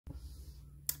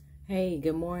Hey,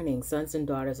 good morning, sons and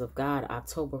daughters of God.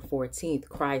 October 14th,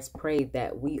 Christ prayed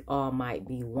that we all might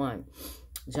be one.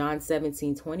 John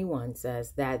 17:21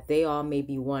 says that they all may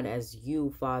be one as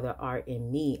you, Father, are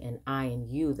in me and I in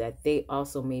you, that they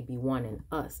also may be one in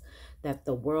us, that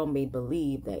the world may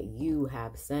believe that you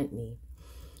have sent me.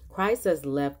 Christ has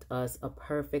left us a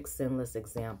perfect, sinless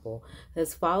example.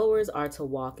 His followers are to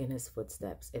walk in his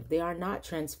footsteps. If they are not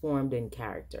transformed in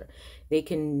character, they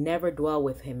can never dwell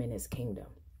with him in his kingdom.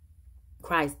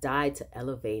 Christ died to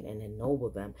elevate and ennoble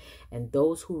them, and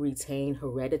those who retain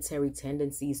hereditary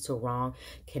tendencies to wrong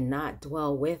cannot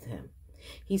dwell with him.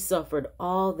 He suffered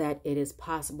all that it is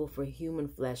possible for human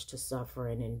flesh to suffer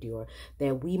and endure,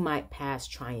 that we might pass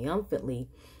triumphantly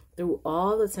through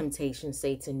all the temptations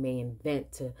Satan may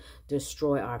invent to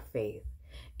destroy our faith.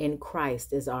 In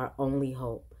Christ is our only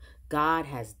hope. God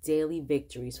has daily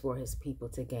victories for his people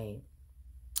to gain.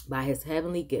 By his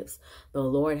heavenly gifts, the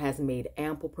Lord has made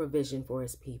ample provision for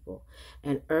his people.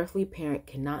 An earthly parent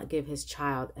cannot give his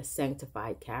child a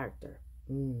sanctified character.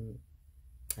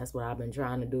 That's what I've been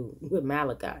trying to do with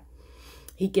Malachi.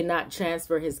 He cannot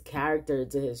transfer his character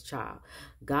to his child.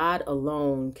 God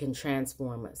alone can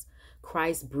transform us.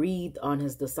 Christ breathed on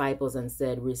his disciples and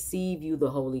said, "Receive you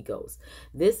the Holy Ghost."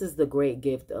 This is the great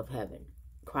gift of heaven.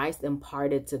 Christ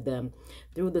imparted to them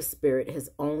through the Spirit his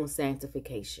own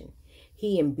sanctification.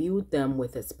 He imbued them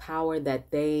with his power that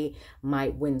they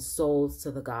might win souls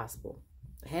to the gospel.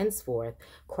 Henceforth,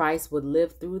 Christ would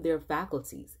live through their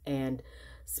faculties and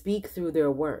speak through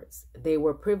their words. They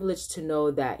were privileged to know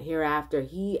that hereafter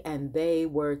he and they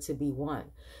were to be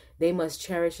one. They must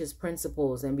cherish his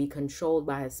principles and be controlled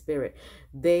by his Spirit.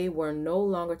 They were no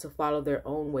longer to follow their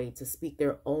own way, to speak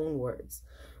their own words.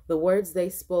 The words they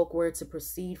spoke were to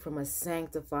proceed from a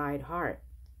sanctified heart.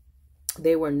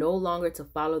 They were no longer to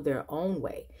follow their own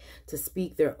way, to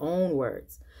speak their own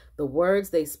words. The words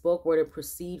they spoke were to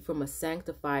proceed from a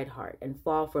sanctified heart and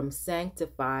fall from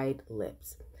sanctified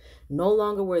lips. No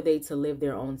longer were they to live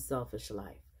their own selfish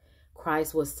life.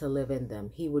 Christ was to live in them.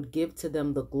 He would give to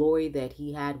them the glory that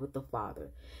he had with the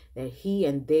Father, that he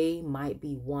and they might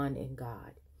be one in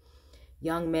God.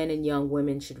 Young men and young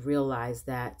women should realize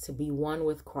that to be one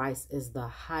with Christ is the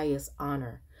highest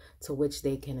honor to which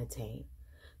they can attain.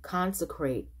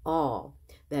 Consecrate all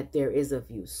that there is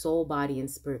of you, soul, body, and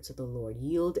spirit, to the Lord.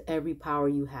 Yield every power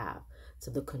you have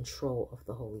to the control of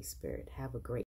the Holy Spirit. Have a great